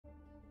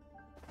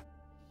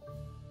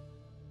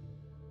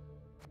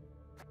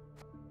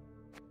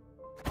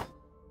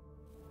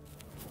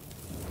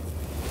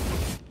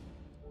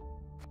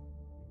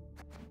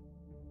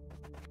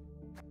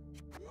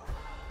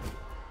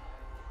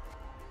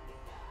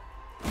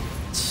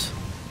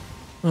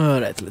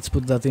Alright, let's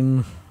put that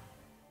in.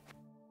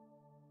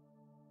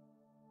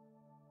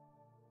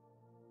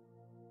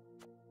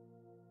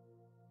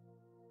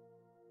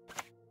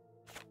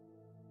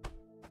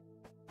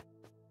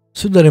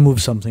 Should I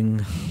remove something?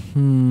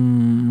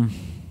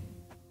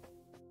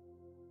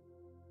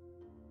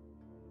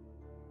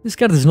 This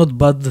card is not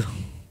bad,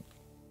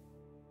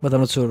 but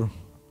I'm not sure.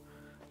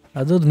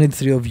 I don't need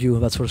 3 of you,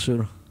 that's for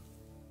sure.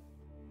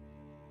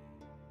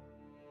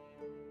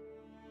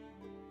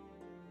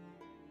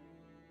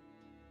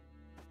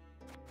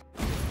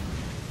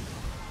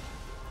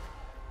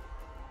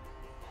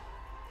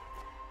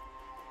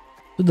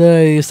 Should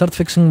I start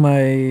fixing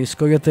my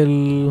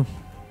Skellige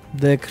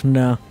deck?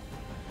 Nah.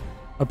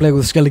 I'll play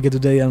with Skellige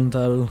today and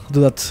I'll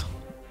do that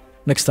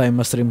next time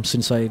I stream,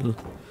 since I'll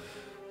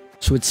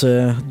switch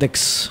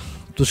decks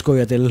to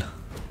Skellige.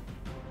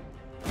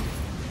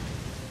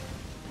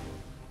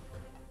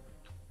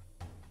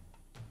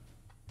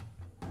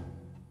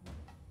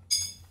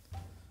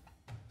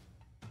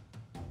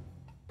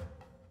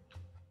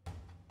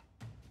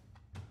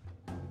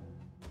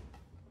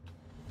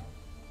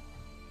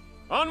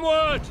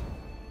 Onward!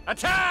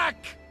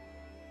 Attack!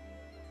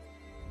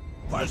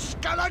 For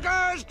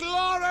Skellige's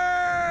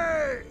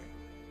glory!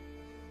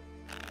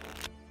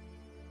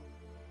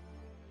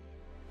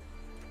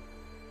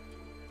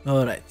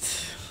 Alright,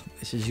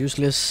 this is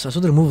useless. I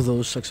should remove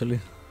those actually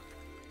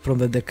from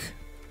the deck.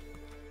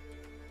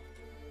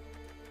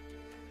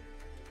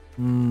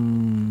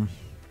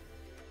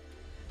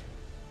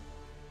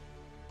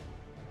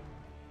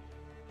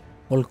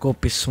 All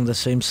copies on the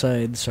same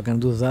side, so I can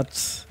do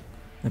that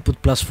and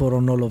put +4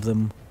 on all of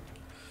them.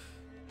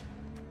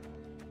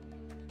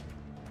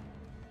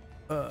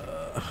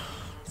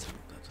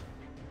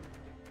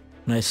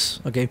 Nice,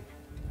 okay.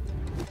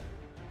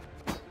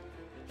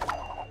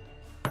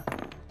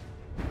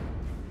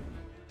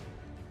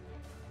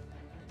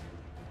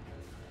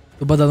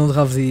 But I don't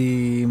have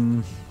the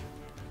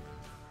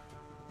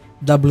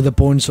double the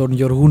points on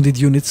your wounded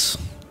units.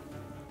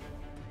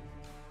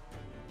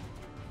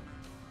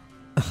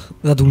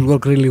 That will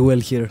work really well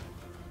here.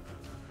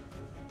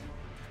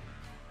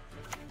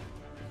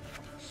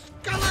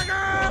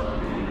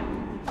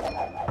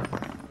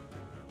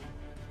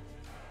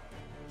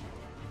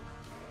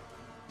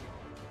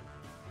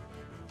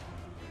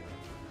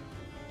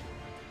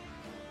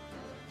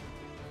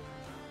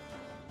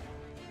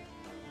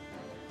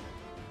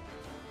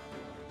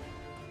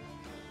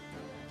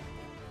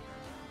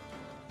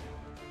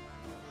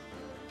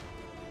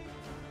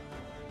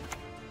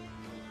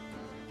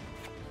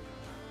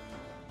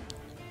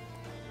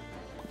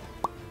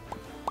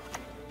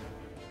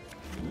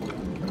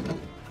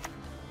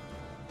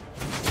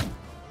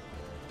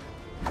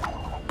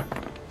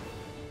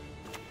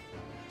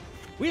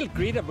 We'll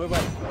greet him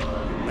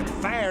with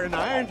fire and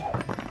iron.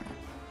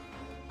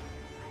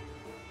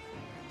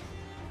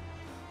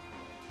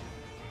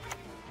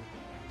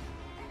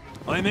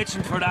 I'm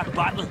itching for that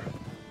battle.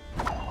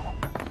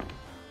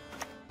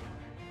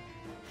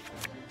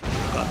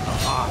 Got the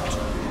heart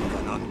of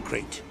an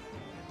ungreat.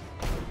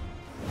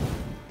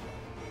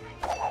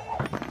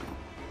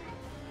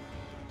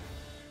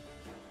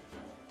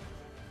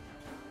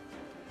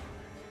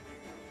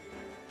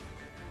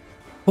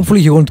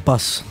 Hopefully you won't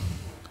pass.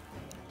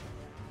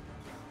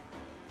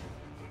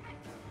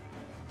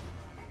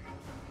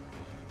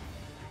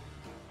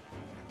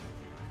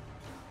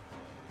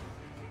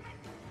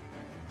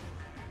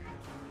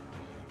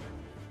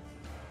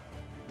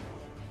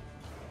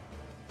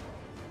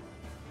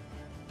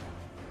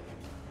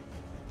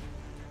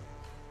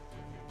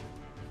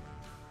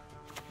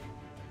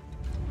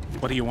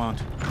 What do you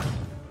want?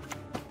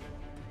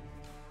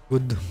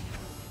 Good.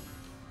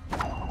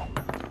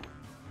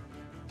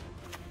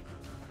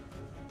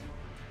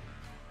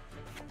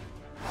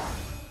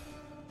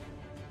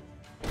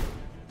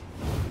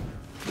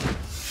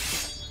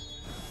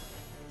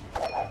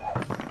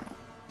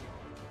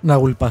 Now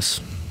we'll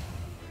pass.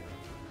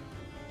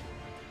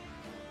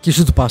 He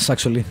should pass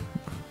actually.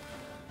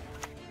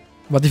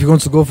 But if he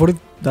wants to go for it,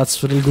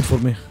 that's really good for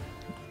me.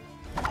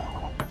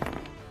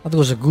 That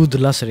was a good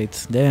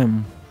lacerate,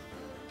 damn.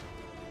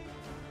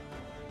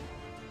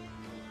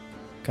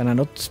 Can I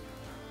not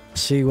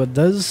see what it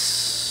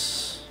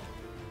does?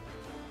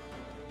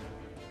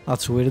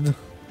 That's weird.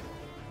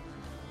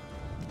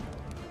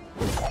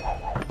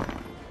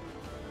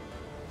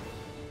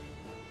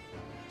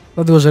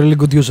 That was a really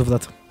good use of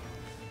that.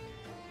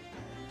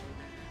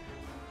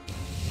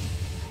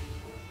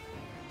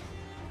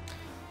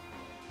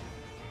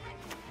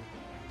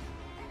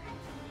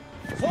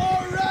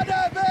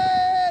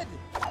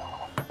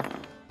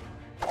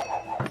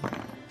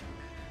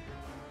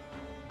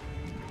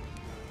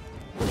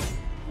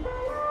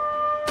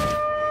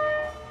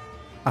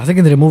 I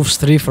think it removes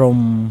 3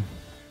 from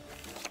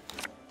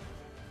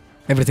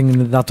everything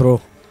in that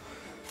row,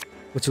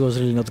 which was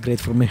really not great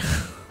for me.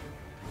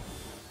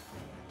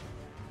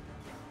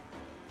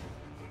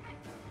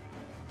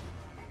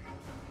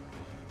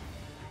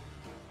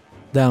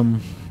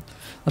 Damn,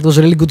 that was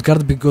a really good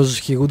card because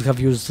he would have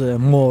used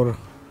more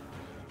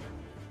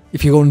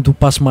if you're going to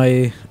pass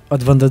my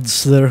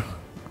advantage there.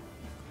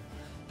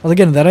 But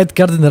again, the right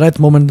card in the right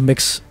moment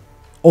makes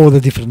all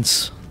the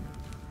difference.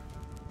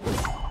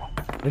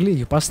 Really?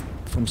 You passed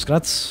from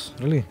scratch?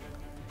 Really?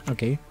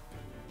 Okay.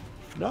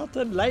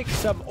 Nothing like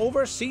some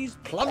overseas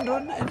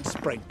plundering in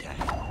springtime.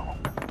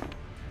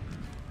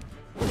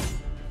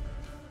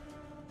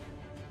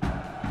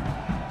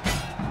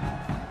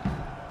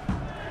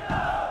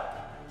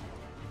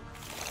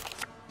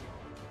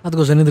 That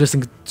was an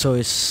interesting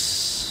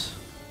choice.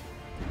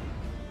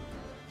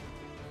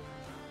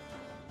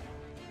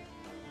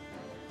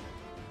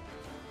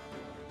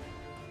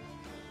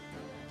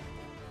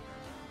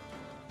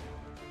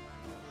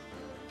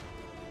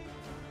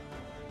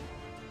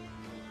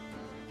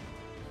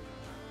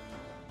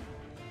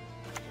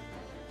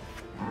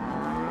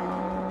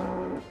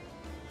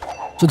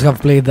 Should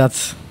have played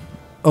that.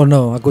 Oh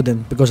no, I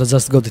couldn't because I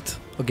just got it.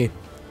 Okay.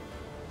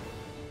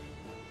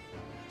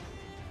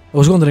 I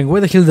was wondering why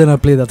the hell didn't I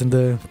play that in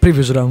the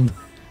previous round?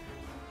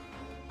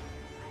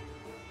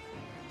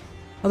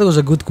 That was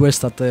a good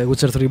quest at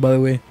Witcher 3, by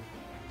the way.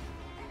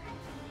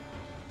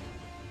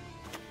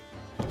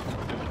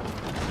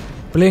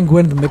 Playing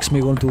Gwent makes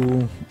me want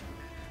to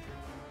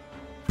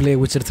play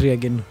Witcher 3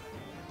 again.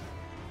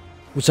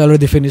 Which I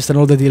already finished and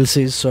all the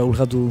DLCs, so I will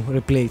have to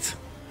replay it.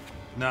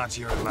 Not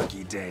your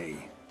lucky day.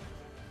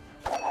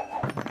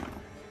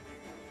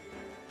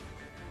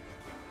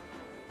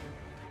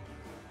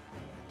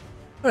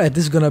 Alright,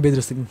 this is gonna be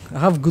interesting. I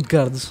have good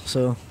cards,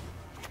 so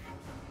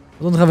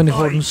I don't have any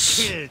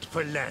horns,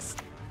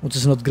 which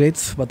is not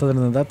great, but other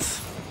than that,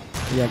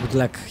 yeah, good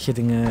luck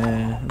hitting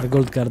the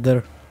gold card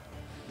there.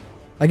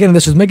 Again,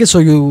 they should make it so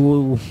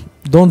you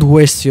don't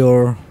waste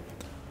your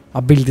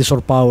abilities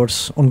or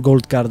powers on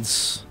gold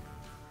cards.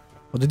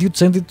 Or did you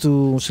change it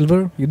to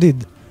silver? You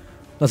did.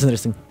 That's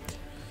interesting.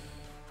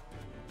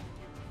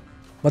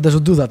 But they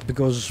should do that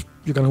because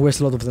you can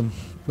waste a lot of them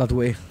that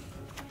way.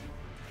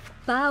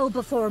 Bow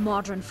before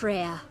modern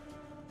Freya.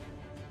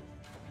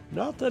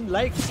 Nothing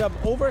like some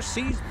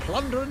overseas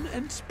plundering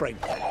in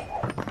springtime.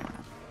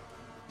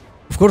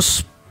 Of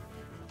course,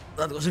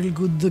 that was really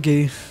good.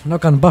 Okay, now I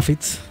can buff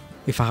it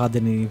if I had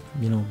any,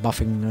 you know,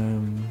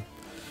 buffing.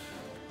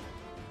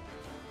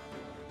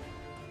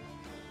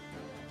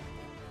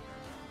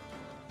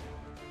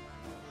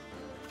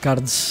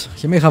 Cards.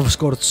 He may have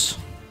Scorch.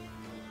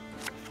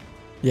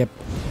 Yep.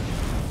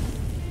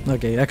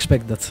 Okay, I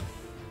expect that.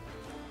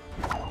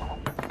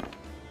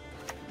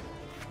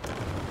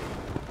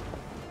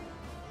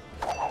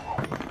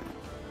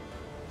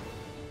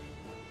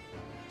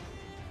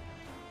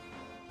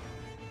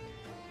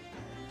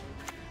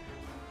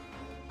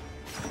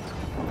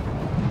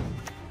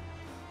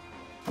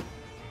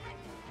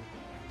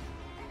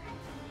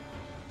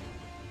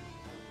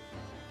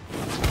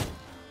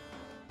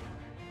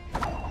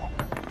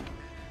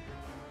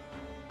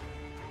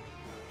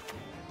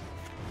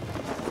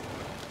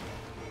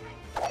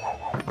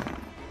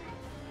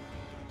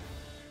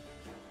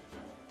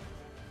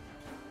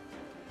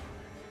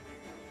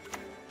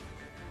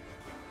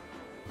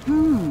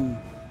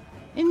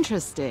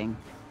 Interesting.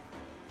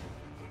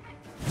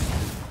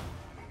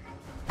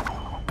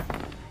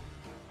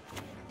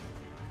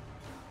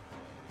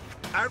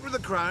 Out with the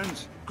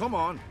crowns. Come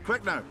on,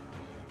 quick now.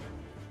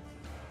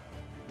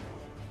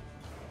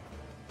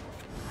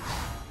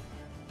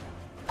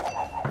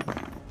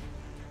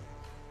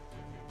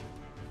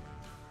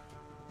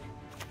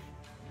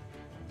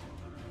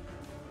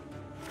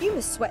 You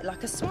must sweat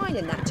like a swine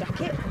in that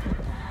jacket.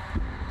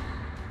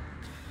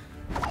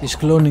 He's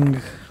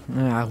cloning.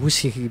 I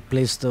wish he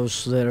placed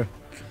those there,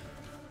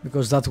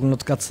 because that will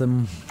not catch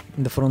them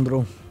in the front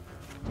row.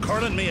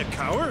 Calling me a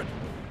coward?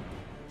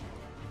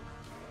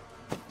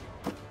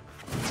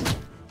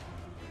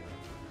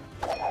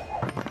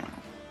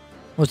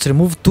 Oh, it's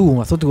removed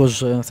 2. I thought it was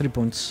 3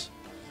 points.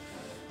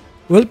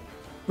 Well,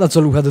 that's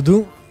all we had to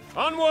do.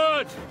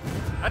 Onward!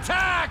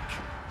 Attack!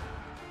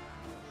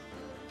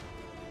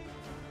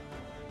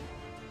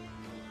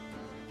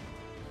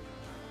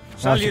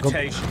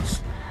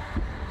 Salutations.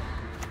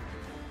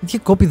 Did he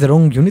copy the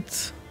wrong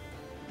unit?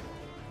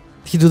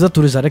 Did he do that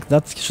to resurrect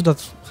that? He should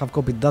have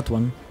copied that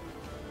one.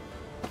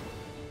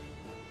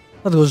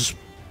 That was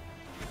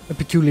a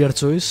peculiar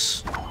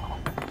choice.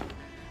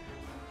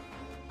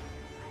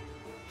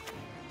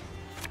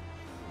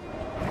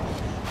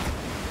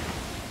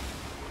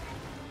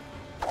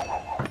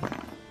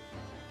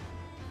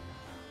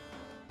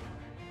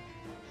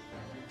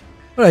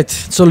 Right,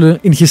 it's all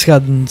in his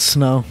hands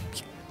now.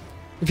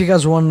 If he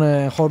has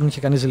one horn, he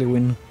can easily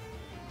win.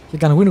 He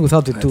can win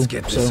without it too. Let's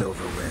get this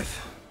over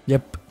with.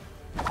 Yep.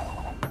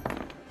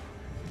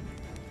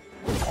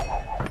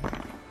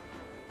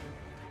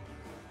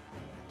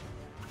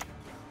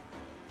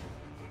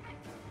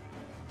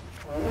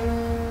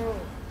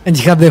 And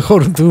he had the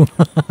horn too.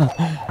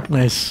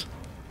 Nice.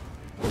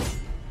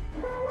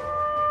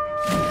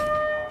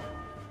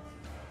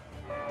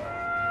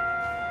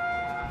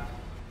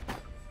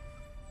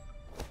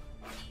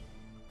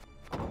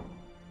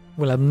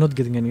 Well, I'm not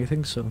getting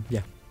anything, so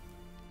yeah.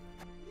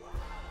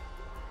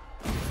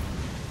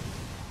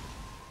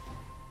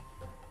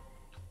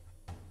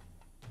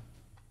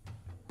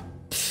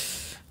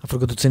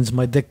 forgot to change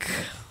my deck.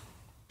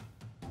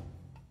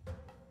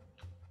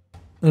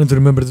 I need to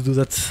remember to do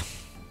that.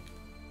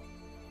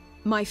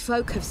 My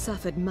folk have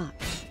suffered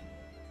much.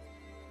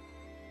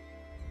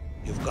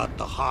 You've got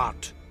the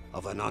heart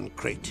of an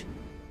uncrate.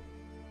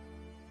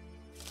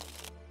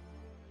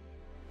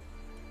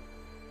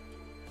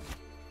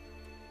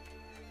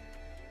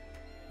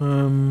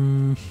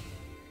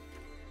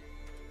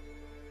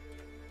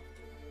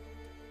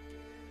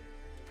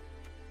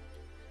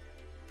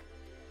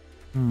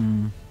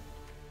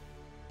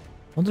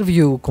 I wonder if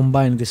you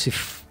combine this,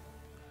 if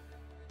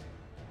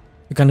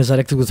you can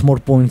resurrect it with more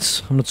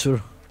points. I'm not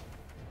sure.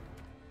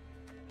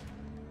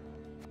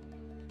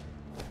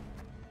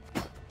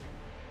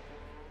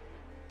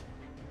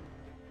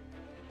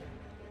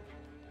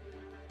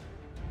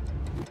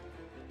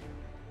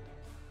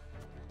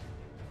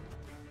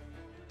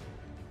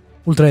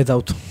 We'll try it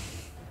out.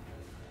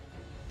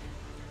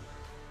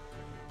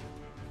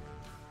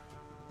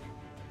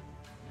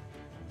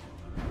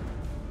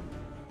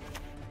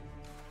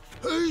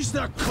 Who's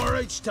the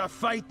courage to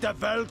fight the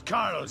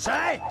Vlodrils,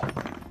 eh?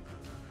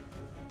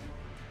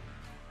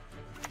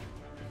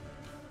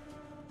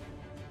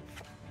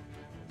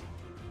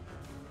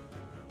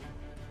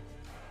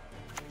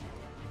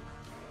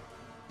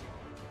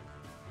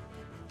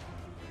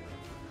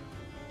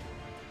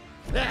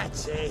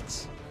 That's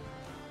it.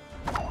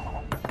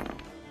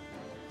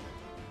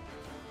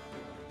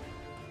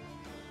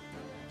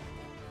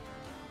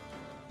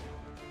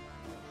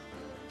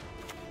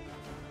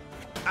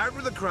 Out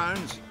with the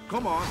crowns.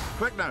 Come on,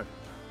 quick now.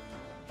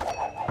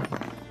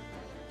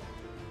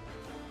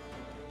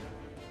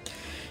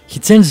 He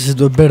changes it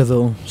to a bear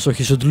though, so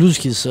he should lose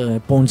his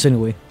points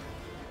anyway.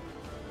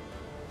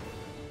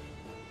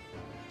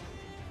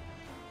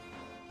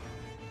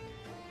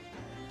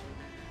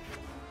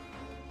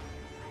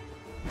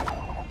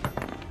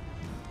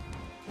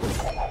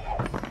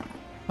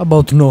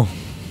 About no.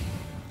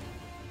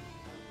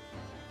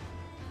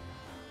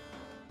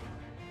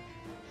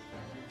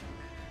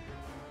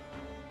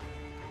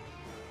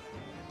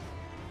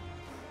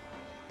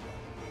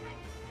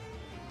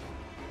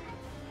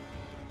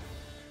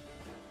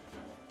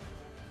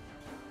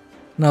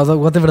 Now,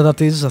 whatever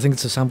that is, I think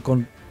it's some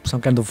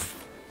kind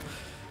of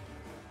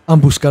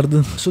ambush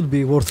card. Should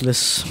be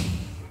worthless,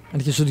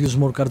 and he should use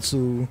more cards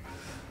to,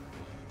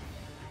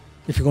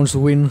 if he wants to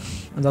win,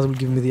 and that will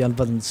give me the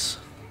advantage.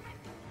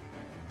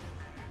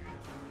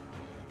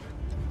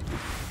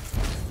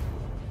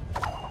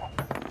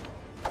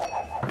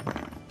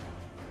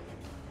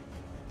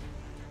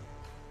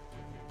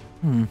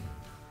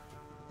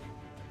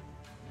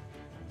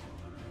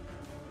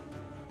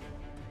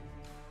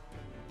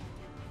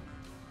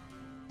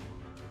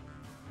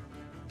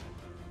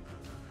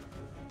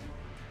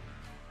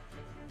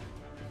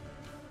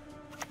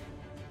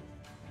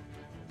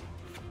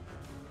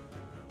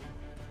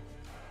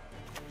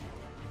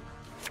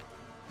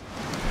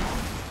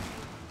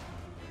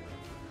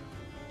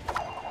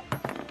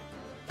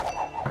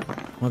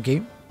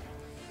 Okay,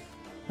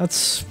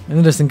 that's an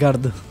interesting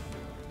card.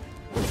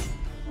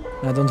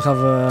 I don't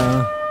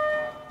have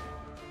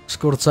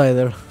Scorch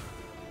either.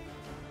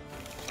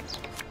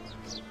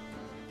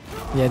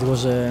 Yeah, it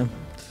was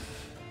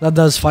that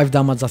does 5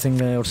 damage, I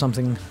think, or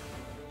something.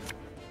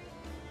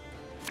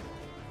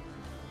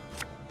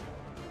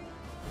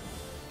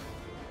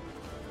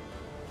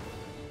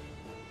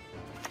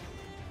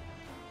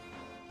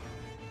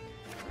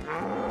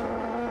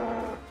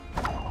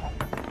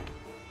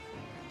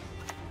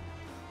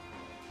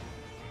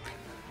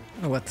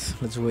 What?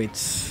 Let's wait.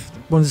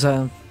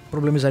 The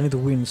problem is I need to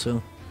win,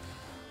 so...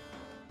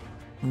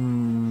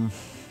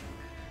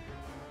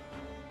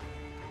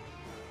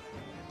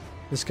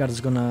 This card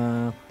is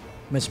gonna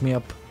mess me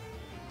up.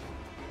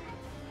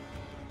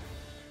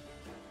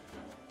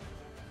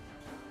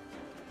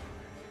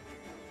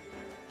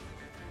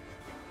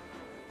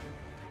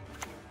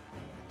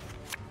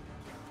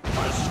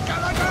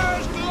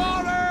 Skellige's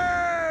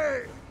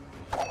glory!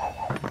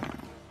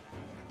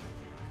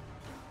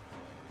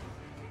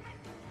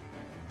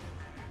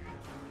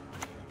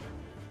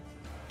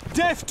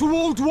 Death to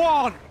Old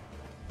One!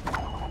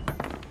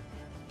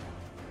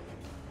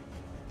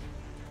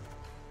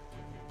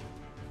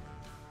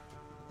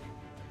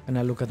 Can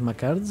I look at my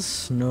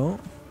cards? No.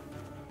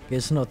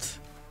 Guess not.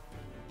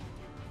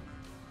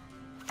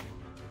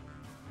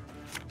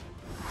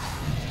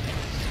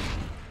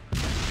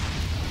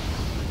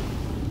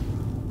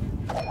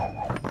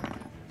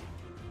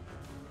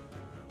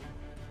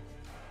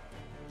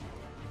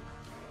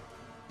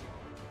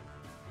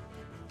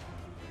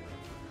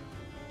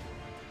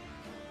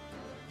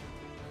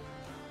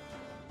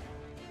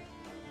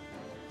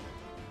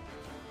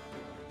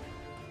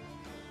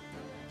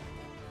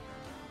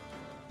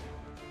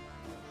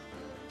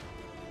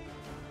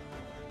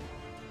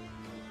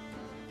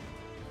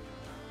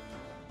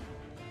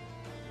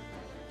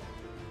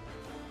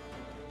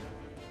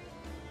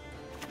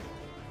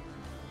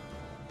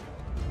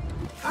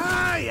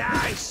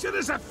 Aye, soon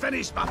as I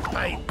finish my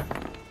pipe.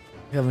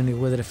 Have any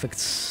weather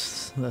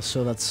effects,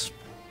 so that's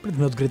pretty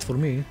not great for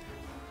me.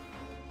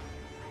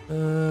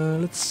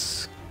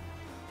 Let's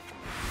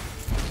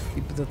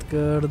keep that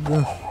card.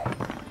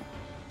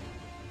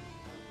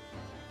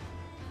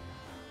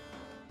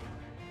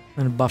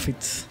 And buff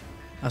it.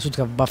 I should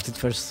have buffed it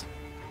first.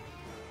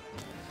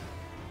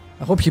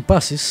 I hope he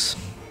passes.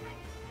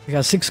 He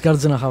has 6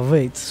 cards and I have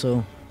 8,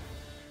 so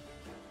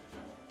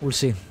we'll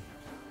see.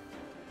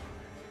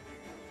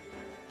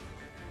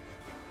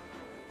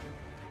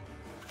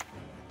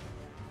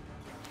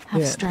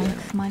 Have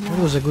strength, my It lord.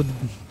 was a good...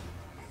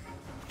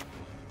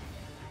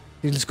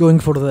 He's going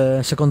for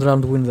the second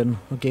round win then,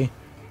 okay.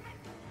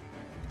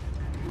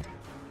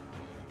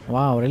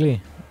 Wow,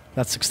 really?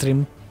 That's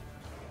extreme.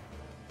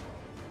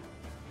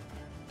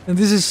 And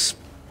this is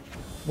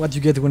what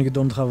you get when you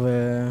don't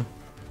have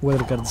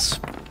weather cards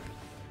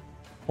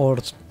or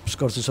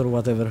scorches or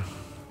whatever.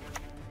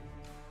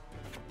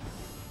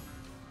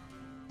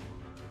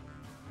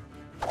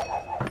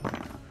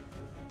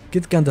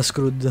 Get kinda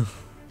screwed.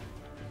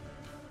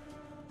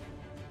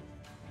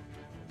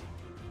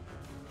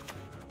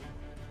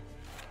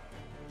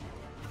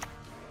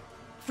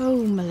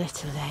 Oh, my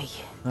little egg.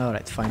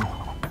 Alright, fine.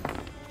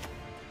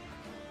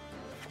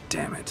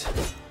 Damn it.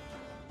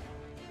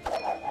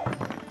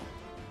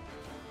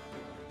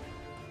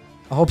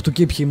 I hope to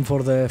keep him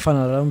for the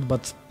final round,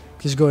 but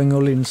he's going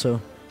all in, so...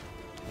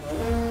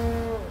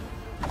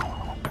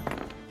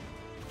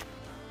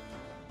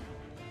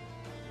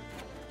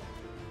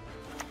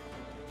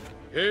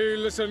 Hey,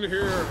 listen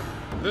here.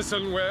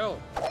 Listen well.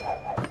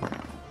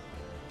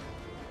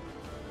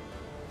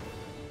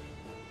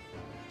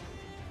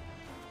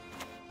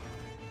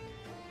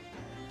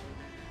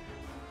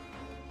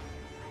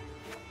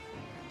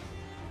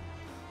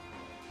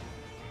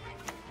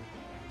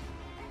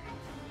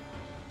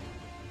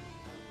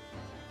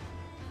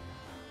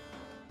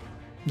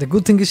 The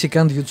good thing is he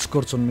can't use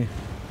Scorch on me.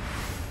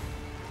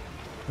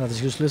 That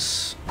is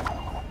useless.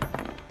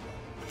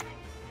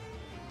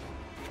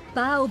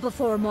 Bow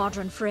before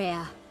modern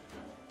Freya.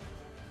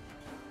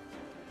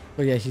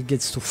 Oh yeah, he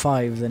gets to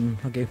 5 then,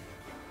 okay.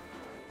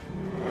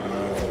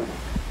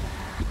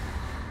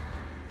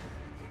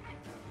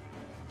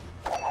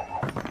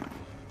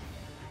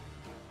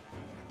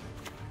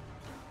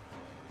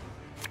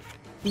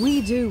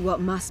 We do what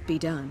must be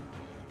done.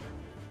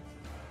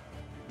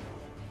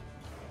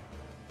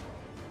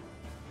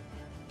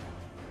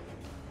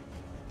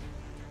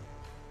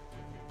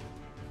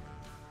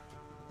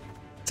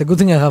 It's a good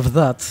thing I have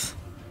that.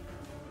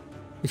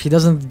 If he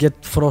doesn't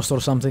get frost or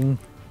something.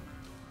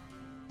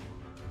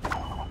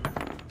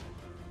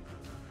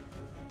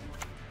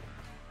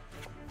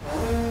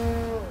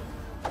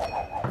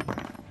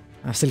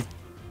 I still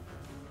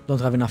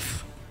don't have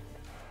enough.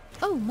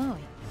 Oh, my.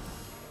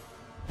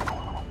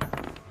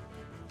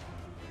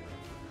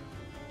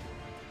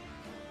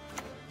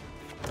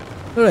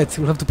 Alright,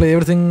 we'll have to play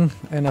everything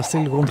and I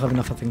still won't have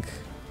enough, I think.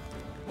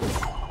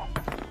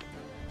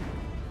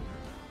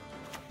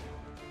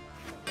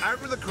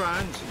 Out with the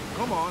crowns.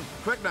 Come on,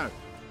 quick now.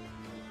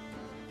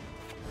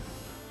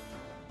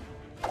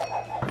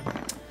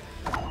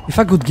 If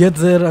I could get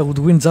there, I would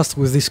win just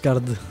with this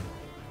card.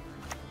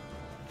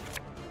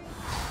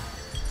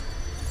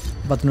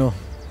 But no.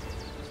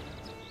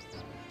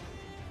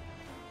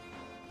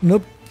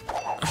 Nope.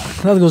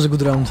 That was a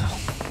good round.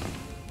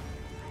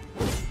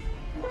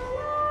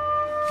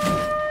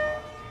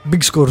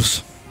 Big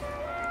scores.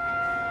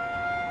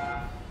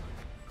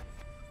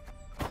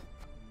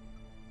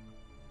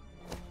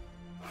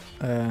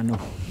 No.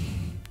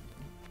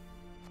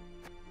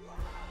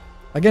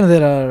 Again,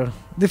 there are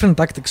different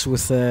tactics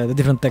with the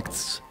different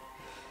texts.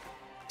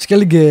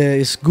 Skellige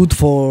is good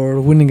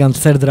for winning on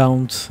third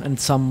round, and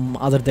some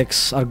other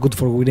decks are good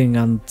for winning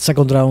on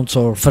second rounds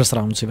or first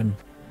rounds even.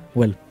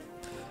 Well,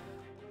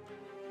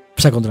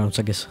 second rounds,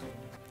 I guess.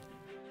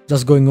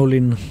 Just going all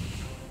in.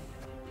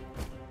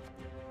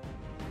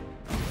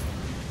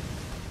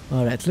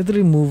 Alright, let's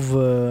remove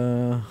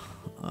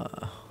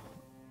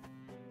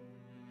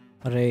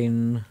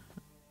Rain,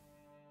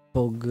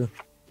 Pog.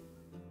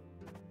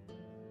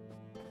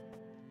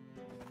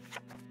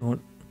 Oh,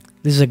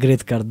 this is a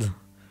great card. I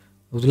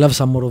would love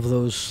some more of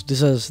those.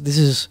 This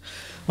is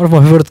one of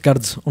my favorite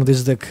cards on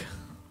this deck.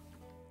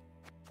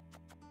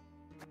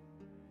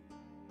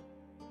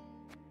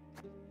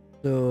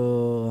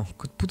 So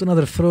could put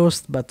another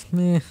Frost, but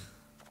meh.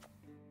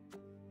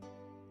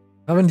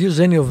 Haven't used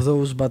any of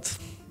those, but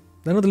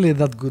they're not really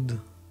that good.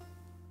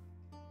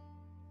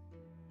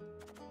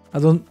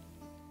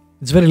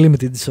 It's very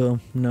limited, so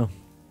no.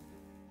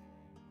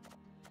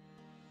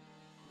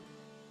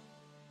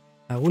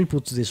 I will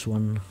put this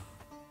one.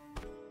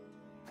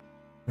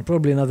 And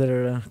probably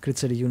another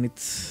creature unit.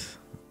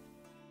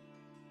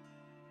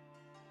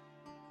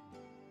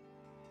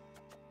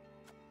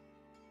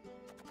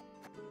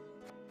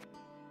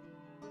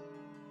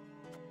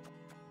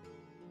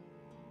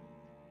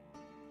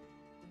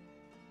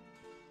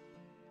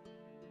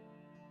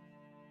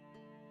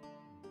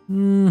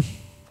 You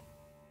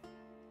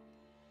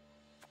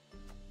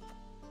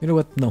know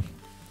what? No.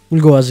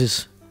 We'll go as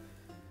is.